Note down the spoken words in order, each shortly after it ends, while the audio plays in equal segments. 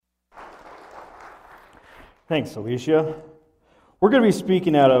Thanks, Alicia. We're going to be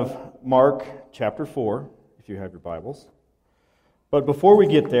speaking out of Mark chapter 4, if you have your Bibles. But before we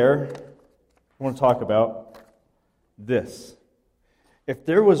get there, I want to talk about this. If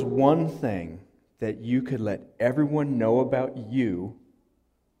there was one thing that you could let everyone know about you,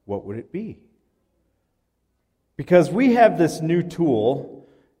 what would it be? Because we have this new tool.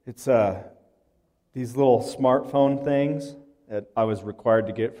 It's these little smartphone things that I was required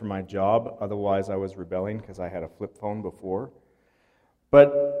to get for my job. Otherwise, I was rebelling because I had a flip phone before.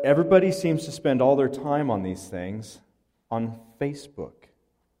 But everybody seems to spend all their time on these things on Facebook,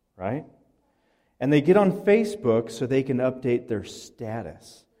 right? And they get on Facebook so they can update their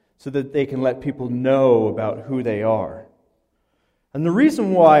status, so that they can let people know about who they are. And the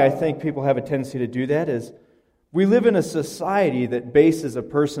reason why I think people have a tendency to do that is we live in a society that bases a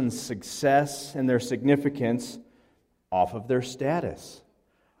person's success and their significance off of their status,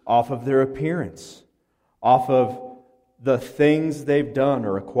 off of their appearance, off of the things they've done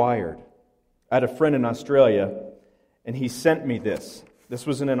or acquired. I had a friend in Australia, and he sent me this. This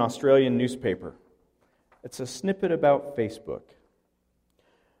was in an Australian newspaper. It's a snippet about Facebook.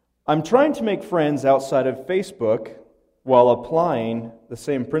 I'm trying to make friends outside of Facebook while applying the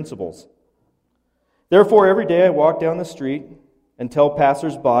same principles. Therefore, every day I walk down the street and tell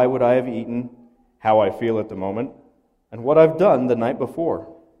passers-by what I have eaten, how I feel at the moment, and what I've done the night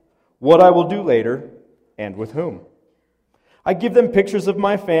before, what I will do later, and with whom. I give them pictures of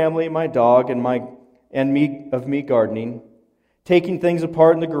my family, my dog, and me gardening, taking things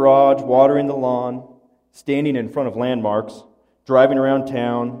apart in the garage, watering the lawn, standing in front of landmarks, driving around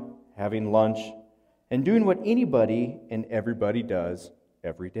town, having lunch, and doing what anybody and everybody does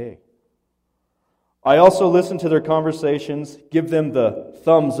every day. I also listen to their conversations, give them the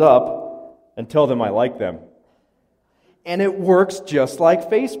thumbs up, and tell them I like them. And it works just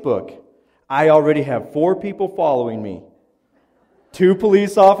like Facebook. I already have 4 people following me. 2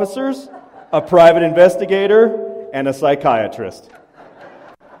 police officers, a private investigator, and a psychiatrist.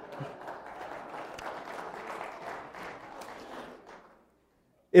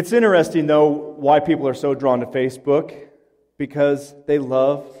 It's interesting, though, why people are so drawn to Facebook, because they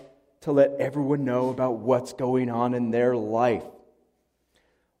love to let everyone know about what's going on in their life.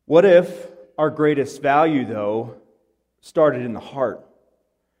 What if our greatest value, though, started in the heart?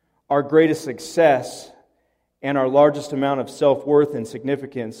 Our greatest success and our largest amount of self-worth and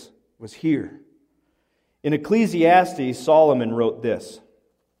significance was here. In Ecclesiastes, Solomon wrote this,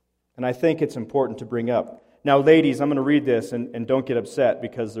 and I think it's important to bring up. Now, ladies, I'm going to read this, and don't get upset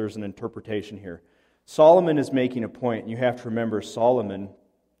because there's an interpretation here. Solomon is making a point, and you have to remember Solomon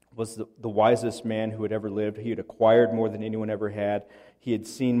was the wisest man who had ever lived. He had acquired more than anyone ever had. He had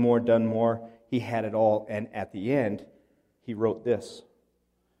seen more, done more. He had it all, and at the end, he wrote this.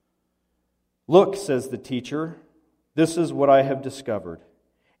 "Look," says the teacher, "this is what I have discovered,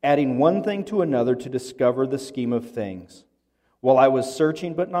 adding one thing to another to discover the scheme of things. While I was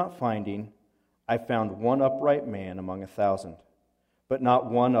searching but not finding, I found one upright man among 1,000, but not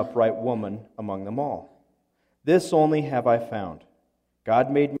one upright woman among them all. This only have I found.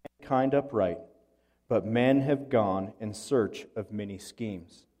 God made mankind upright, but men have gone in search of many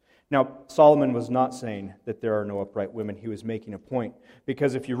schemes." Now, Solomon was not saying that there are no upright women. He was making a point.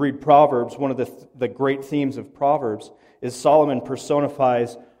 Because if you read Proverbs, one of the great themes of Proverbs is Solomon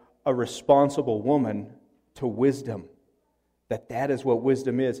personifies a responsible woman to wisdom. That is what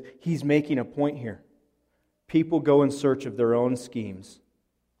wisdom is. He's making a point here. People go in search of their own schemes,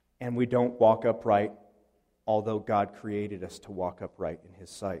 and we don't walk upright, although God created us to walk upright in His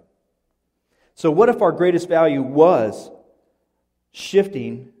sight. So what if our greatest value was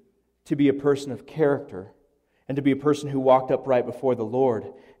shifting to be a person of character and to be a person who walked upright before the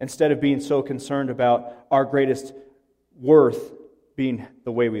Lord, instead of being so concerned about our greatest worth being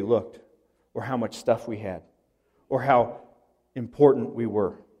the way we looked, or how much stuff we had, or how important we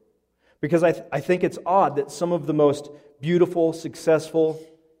were? Because I think it's odd that some of the most beautiful, successful,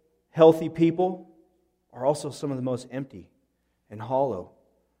 healthy people are also some of the most empty and hollow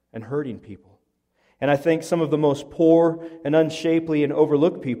and hurting people. And I think some of the most poor and unshapely and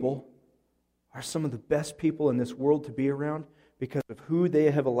overlooked people are some of the best people in this world to be around because of who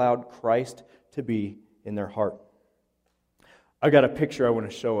they have allowed Christ to be in their heart. I got a picture I want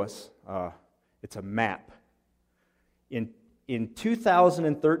to show us. It's a map. In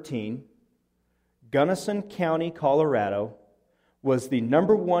 2013, Gunnison County, Colorado, was the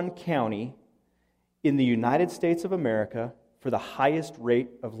number 1 county in the United States of America for the highest rate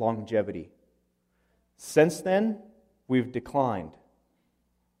of longevity. Since then, we've declined.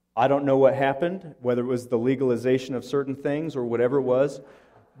 I don't know what happened, whether it was the legalization of certain things or whatever it was,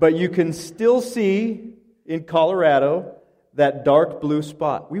 but you can still see in Colorado, that dark blue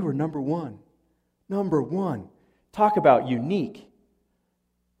spot. We were number one. Number one. Talk about unique.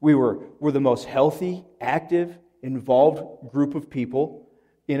 We're the most healthy, active, involved group of people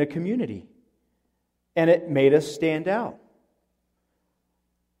in a community. And it made us stand out.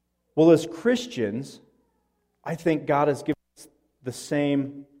 Well, as Christians, I think God has given us the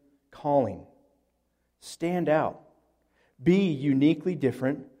same calling. Stand out. Be uniquely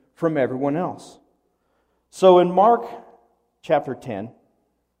different from everyone else. So in Mark chapter 10,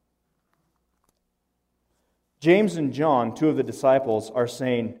 James and John, two of the disciples, are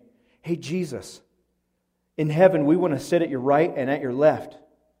saying, "Hey, Jesus, in heaven we want to sit at your right and at your left."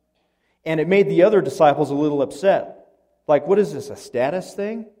 And it made the other disciples a little upset. Like, what is this, a status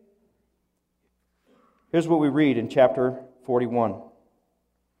thing? Here's what we read in chapter 41.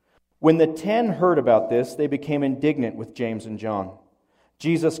 When the 10 heard about this, they became indignant with James and John.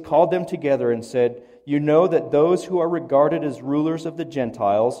 Jesus called them together and said, "You know that those who are regarded as rulers of the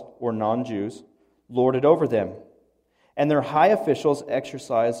Gentiles, or non-Jews, lord it over them, and their high officials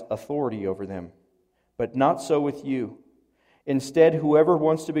exercise authority over them. But not so with you. Instead, whoever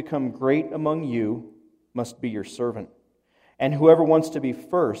wants to become great among you must be your servant, and whoever wants to be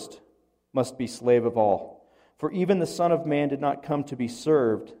first must be slave of all. For even the Son of Man did not come to be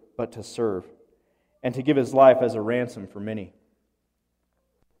served, but to serve, and to give his life as a ransom for many."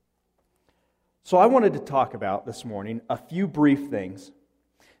 So I wanted to talk about this morning a few brief things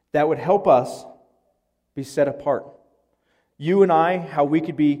that would help us be set apart. You and I, how we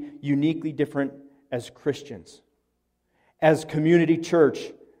could be uniquely different as Christians, as community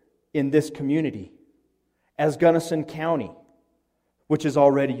church in this community, as Gunnison County, which is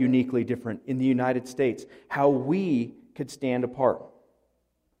already uniquely different in the United States, how we could stand apart.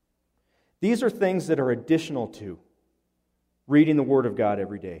 These are things that are additional to reading the Word of God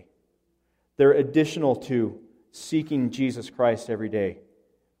every day. They're additional to seeking Jesus Christ every day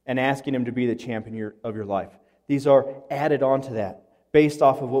and asking Him to be the champion of your life. These are added on to that, based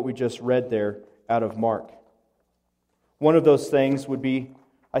off of what we just read there out of Mark. One of those things would be,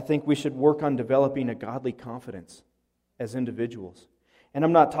 I think we should work on developing a godly confidence as individuals. And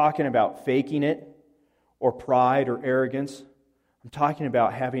I'm not talking about faking it, or pride, or arrogance. I'm talking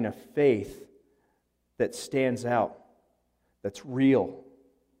about having a faith that stands out, that's real.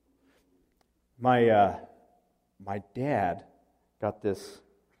 My dad got this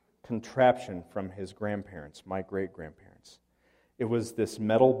contraption from his grandparents, my great-grandparents. It was this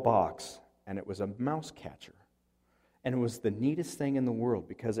metal box, and it was a mouse catcher. And it was the neatest thing in the world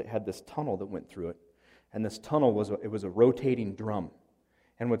because it had this tunnel that went through it. And this tunnel was a rotating drum.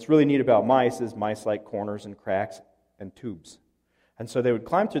 And what's really neat about mice is mice like corners and cracks and tubes. And so they would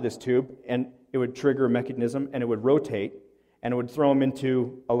climb through this tube, and it would trigger a mechanism, and it would rotate, and it would throw them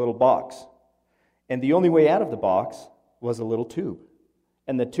into a little box. And the only way out of the box was a little tube.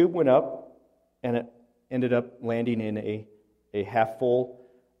 And the tube went up, and it ended up landing in a half-full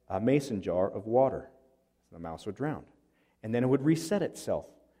mason jar of water. The mouse would drown. And then it would reset itself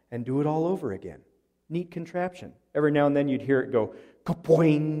and do it all over again. Neat contraption. Every now and then you'd hear it go,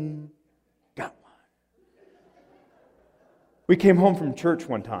 ka-poing, got one. We came home from church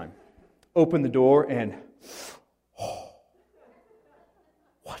one time, opened the door, and,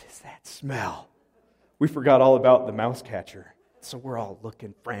 what is that smell? We forgot all about the mouse catcher. So we're all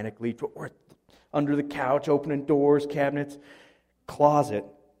looking frantically. We're under the couch, opening doors, cabinets, closet,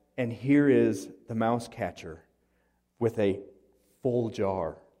 and here is the mouse catcher with a full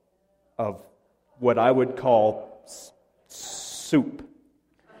jar of what I would call soup.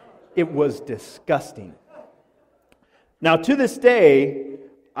 It was disgusting. Now, to this day,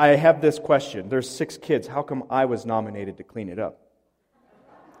 I have this question. There's 6 kids. How come I was nominated to clean it up?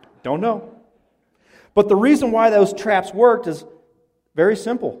 Don't know. But the reason why those traps worked is very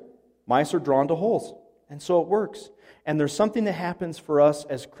simple. Mice are drawn to holes, and so it works. And there's something that happens for us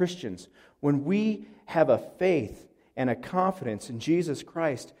as Christians. When we have a faith and a confidence in Jesus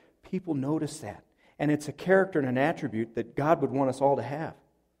Christ, people notice that. And it's a character and an attribute that God would want us all to have.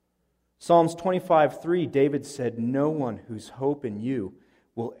 Psalms 25:3, David said, "No one whose hope in you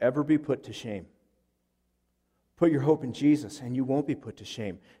will ever be put to shame." Put your hope in Jesus and you won't be put to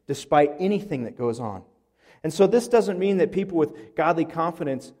shame, despite anything that goes on. And so this doesn't mean that people with godly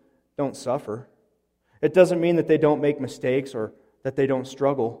confidence don't suffer. It doesn't mean that they don't make mistakes or that they don't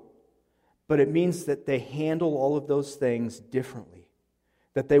struggle. But it means that they handle all of those things differently.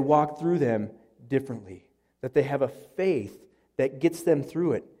 That they walk through them differently. That they have a faith that gets them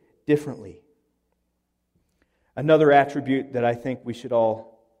through it differently. Another attribute that I think we should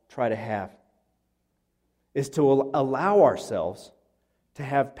all try to have is to allow ourselves to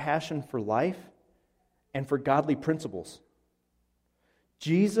have passion for life and for godly principles.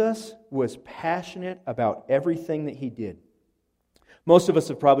 Jesus was passionate about everything that he did. Most of us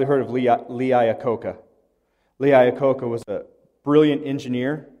have probably heard of Lee Iacocca. Lee Iacocca was a brilliant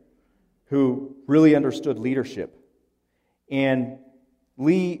engineer who really understood leadership. And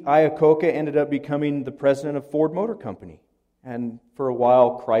Lee Iacocca ended up becoming the president of Ford Motor Company, and for a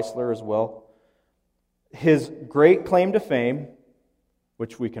while Chrysler as well. His great claim to fame,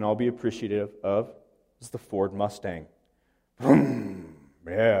 which we can all be appreciative of, is the Ford Mustang. Vroom,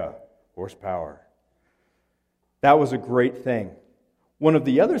 yeah, horsepower. That was a great thing. One of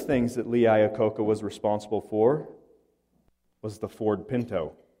the other things that Lee Iacocca was responsible for was the Ford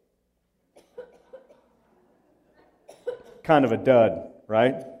Pinto. Kind of a dud,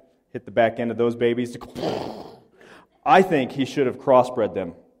 right? Hit the back end of those babies. I think he should have crossbred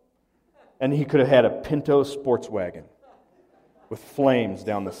them. And he could have had a Pinto sports wagon with flames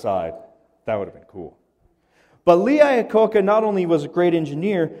down the side. That would have been cool. But Lee Iacocca not only was a great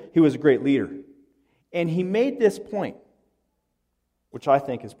engineer, he was a great leader. And he made this point, which I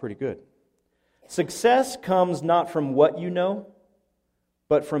think is pretty good. Success comes not from what you know,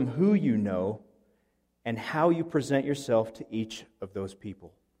 but from who you know and how you present yourself to each of those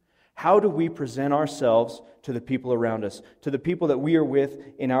people. How do we present ourselves to the people around us, to the people that we are with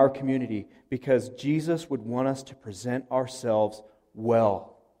in our community? Because Jesus would want us to present ourselves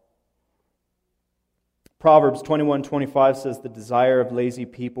well. Proverbs 21:25 says, "The desire of lazy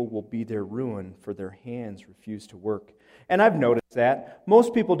people will be their ruin, for their hands refuse to work." And I've noticed that.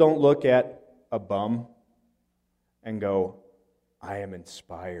 Most people don't look at a bum and go, "I am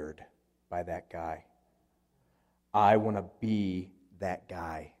inspired by that guy. I want to be that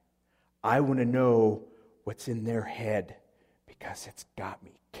guy. I want to know what's in their head because it's got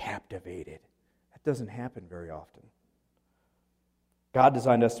me captivated." That doesn't happen very often. God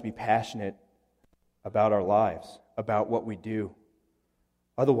designed us to be passionate about our lives, about what we do.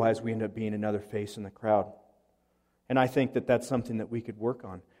 Otherwise, we end up being another face in the crowd. And I think that that's something that we could work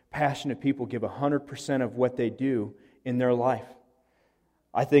on. Passionate people give 100% of what they do in their life.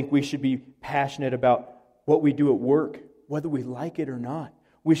 I think we should be passionate about what we do at work, whether we like it or not.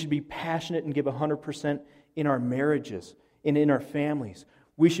 We should be passionate and give 100% in our marriages and in our families.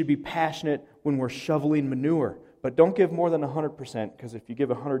 We should be passionate when we're shoveling manure. But don't give more than 100%, because if you give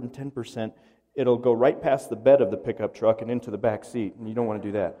 110%, it'll go right past the bed of the pickup truck and into the back seat, and you don't want to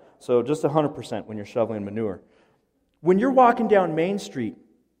do that. So just 100% when you're shoveling manure. When you're walking down Main Street,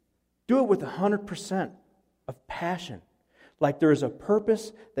 do it with 100% of passion. Like there is a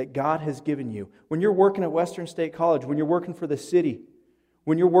purpose that God has given you. When you're working at Western State College, when you're working for the city,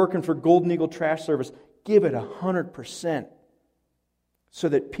 when you're working for Golden Eagle Trash Service, give it 100% so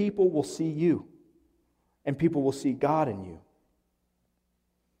that people will see you and people will see God in you.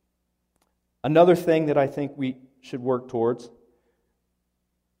 Another thing that I think we should work towards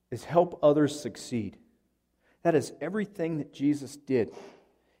is help others succeed. That is everything that Jesus did.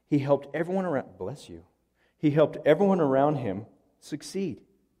 He helped everyone around, bless you, He helped everyone around Him succeed.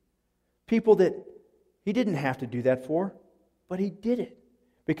 People that He didn't have to do that for, but He did it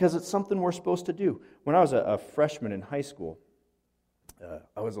because it's something we're supposed to do. When I was a freshman in high school,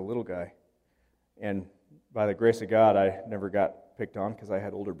 I was a little guy, and by the grace of God, I never got picked on because I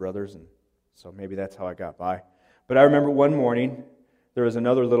had older brothers, and so maybe that's how I got by. But I remember one morning, there was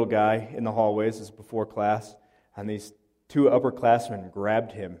another little guy in the hallways, this was before class, and these two upperclassmen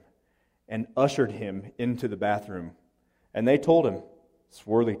grabbed him and ushered him into the bathroom. And they told him,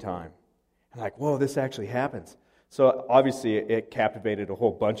 "Swirly time." I'm like, whoa, this actually happens. So obviously it captivated a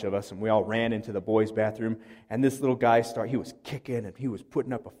whole bunch of us, and we all ran into the boys' bathroom, and this little guy he was kicking, and he was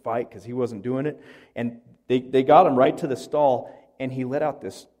putting up a fight because he wasn't doing it. And they got him right to the stall, and he let out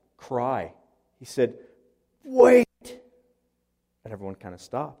this cry. He said, "Wait!" And everyone kind of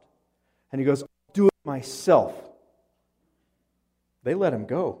stopped. And he goes, "I'll do it myself." They let him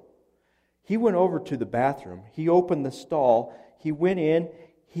go. He went over to the bathroom. He opened the stall. He went in.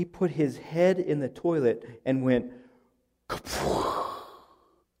 He put his head in the toilet and went, "Kapooh."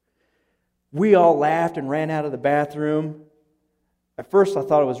 We all laughed and ran out of the bathroom. At first I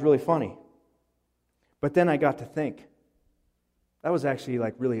thought it was really funny. But then I got to think, that was actually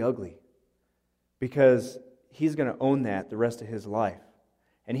like really ugly. Because he's going to own that the rest of his life.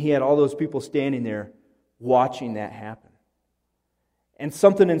 And he had all those people standing there watching that happen. And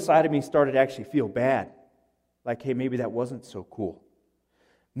something inside of me started to actually feel bad. Like, hey, maybe that wasn't so cool.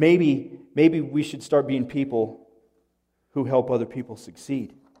 Maybe we should start being people who help other people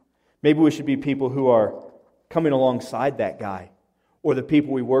succeed. Maybe we should be people who are coming alongside that guy, or the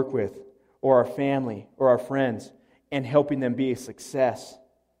people we work with, or our family, or our friends, and helping them be a success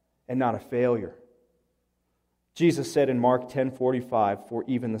and not a failure. Jesus said in Mark 10:45, "For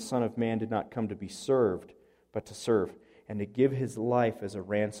even the Son of Man did not come to be served, but to serve, and to give his life as a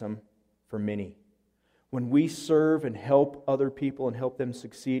ransom for many." When we serve and help other people and help them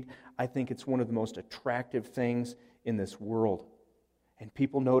succeed, I think it's one of the most attractive things in this world. And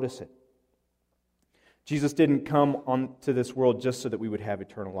people notice it. Jesus didn't come onto this world just so that we would have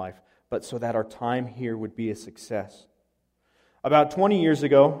eternal life, but so that our time here would be a success. About 20 years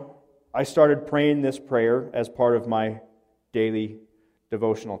ago, I started praying this prayer as part of my daily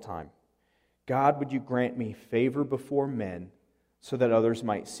devotional time. God, would you grant me favor before men so that others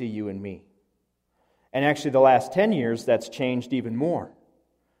might see you in me? And actually, the last 10 years, that's changed even more.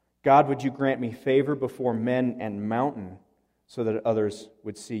 God, would you grant me favor before men and mountain so that others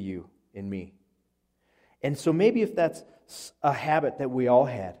would see you in me? And so maybe if that's a habit that we all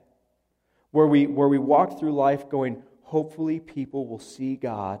had, where we walk through life going, hopefully people will see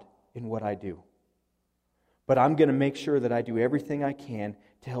God in what I do. But I'm going to make sure that I do everything I can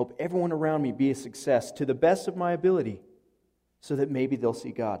to help everyone around me be a success to the best of my ability so that maybe they'll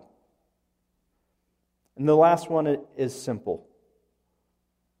see God. And the last one is simple.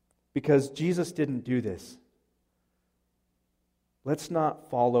 Because Jesus didn't do this. Let's not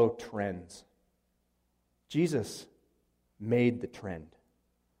follow trends. Jesus made the trend.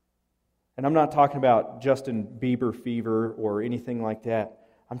 And I'm not talking about Justin Bieber fever or anything like that.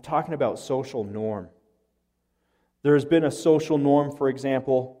 I'm talking about social norm. There has been a social norm, for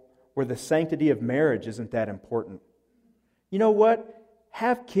example, where the sanctity of marriage isn't that important. You know what?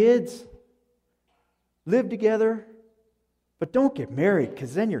 Have kids. Live together. But don't get married,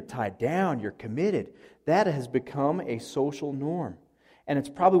 because then you're tied down, you're committed. That has become a social norm. And it's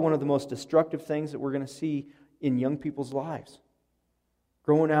probably one of the most destructive things that we're going to see in young people's lives.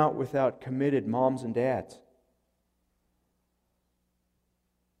 Growing out without committed moms and dads.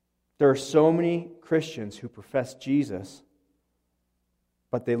 There are so many Christians who profess Jesus,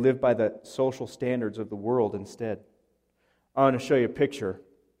 but they live by the social standards of the world instead. I want to show you a picture.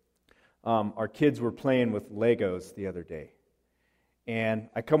 Our kids were playing with Legos the other day. And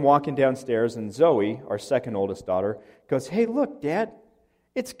I come walking downstairs, and Zoe, our second oldest daughter, goes, "Hey, look, Dad,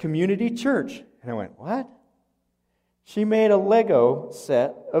 it's Community Church." And I went, "What?" She made a Lego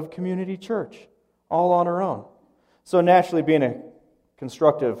set of Community Church, all on her own. So naturally, being a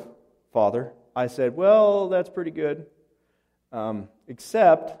constructive father, I said, "Well, that's pretty good.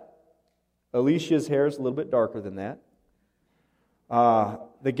 Except Alicia's hair is a little bit darker than that.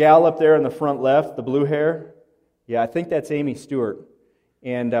 The gal up there in the front left, the blue hair, yeah, I think that's Amy Stewart.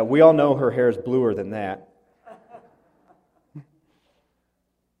 And we all know her hair is bluer than that.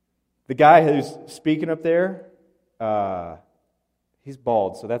 The guy who's speaking up there, he's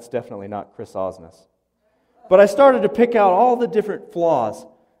bald, so that's definitely not Chris Osnes. But I started to pick out all the different flaws.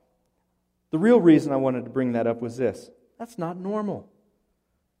 The real reason I wanted to bring that up was this. That's not normal.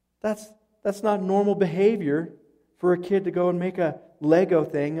 That's not normal behavior for a kid to go and make a Lego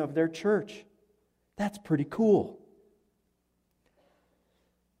thing of their church. That's pretty cool.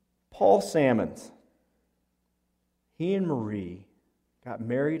 Paul Sammons, he and Marie got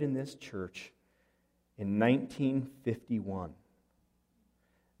married in this church in 1951.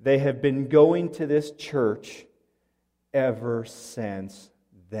 They have been going to this church ever since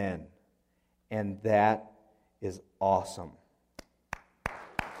then. And that is awesome.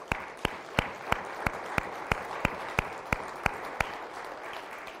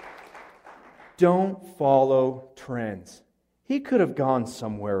 Don't follow trends. He could have gone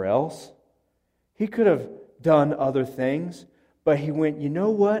somewhere else. He could have done other things. But he went, you know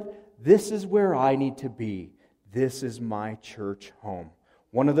what? This is where I need to be. This is my church home.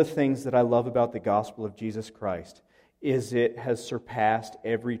 One of the things that I love about the gospel of Jesus Christ is it has surpassed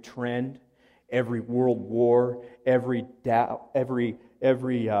every trend, every world war, every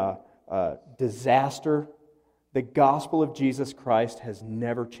disaster. The gospel of Jesus Christ has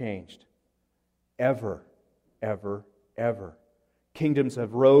never changed. Ever, ever, ever. Kingdoms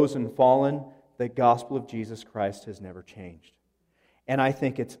have rose and fallen. The gospel of Jesus Christ has never changed. And I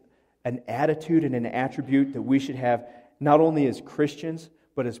think it's an attitude and an attribute that we should have not only as Christians,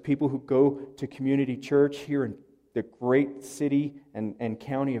 but as people who go to Community Church here in the great city and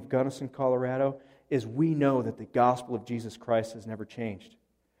county of Gunnison, Colorado, is we know that the gospel of Jesus Christ has never changed.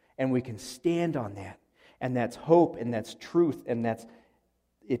 And we can stand on that. And that's hope, and that's truth, and that's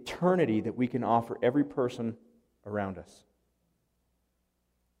eternity that we can offer every person around us.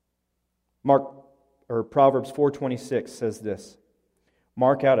 Proverbs 4:26 says this,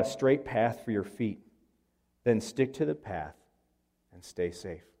 "Mark out a straight path for your feet, then stick to the path and stay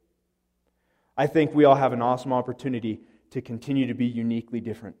safe." I think we all have an awesome opportunity to continue to be uniquely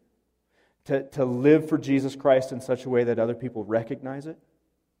different. to live for Jesus Christ in such a way that other people recognize it,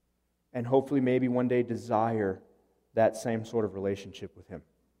 and hopefully maybe one day desire that same sort of relationship with Him.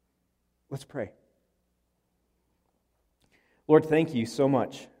 Let's pray. Lord, thank you so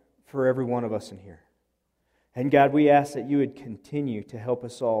much for every one of us in here. And God, we ask that you would continue to help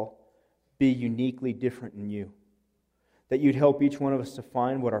us all be uniquely different in you. That you'd help each one of us to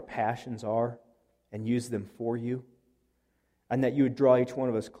find what our passions are and use them for you. And that you would draw each one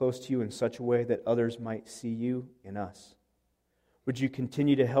of us close to you in such a way that others might see you in us. Would you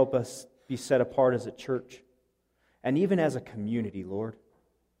continue to help us be set apart as a church and even as a community, Lord?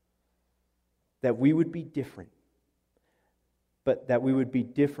 That we would be different, but that we would be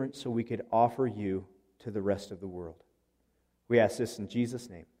different so we could offer you to the rest of the world. We ask this in Jesus'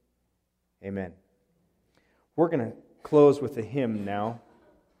 name. Amen. We're going to close with a hymn now.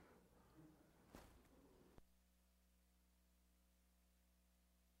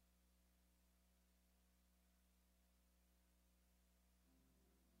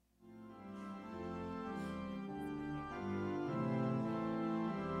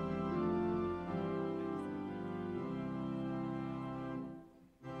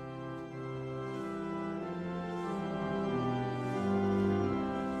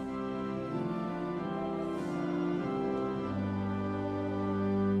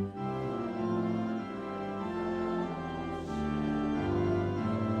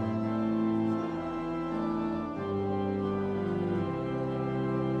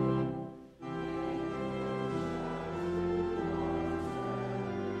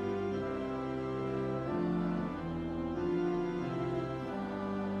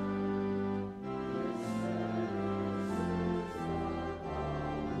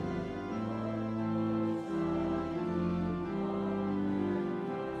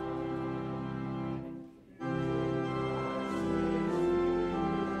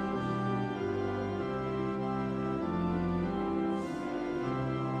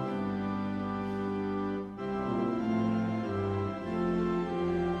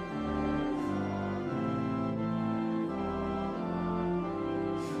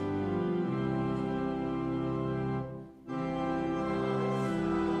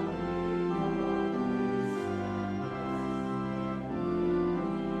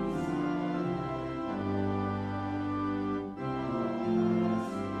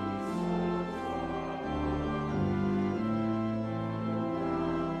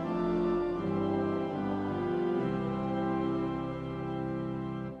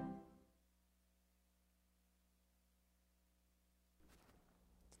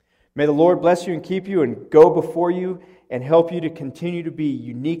 May the Lord bless you and keep you and go before you and help you to continue to be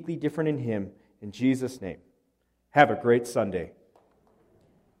uniquely different in Him. In Jesus' name. Have a great Sunday.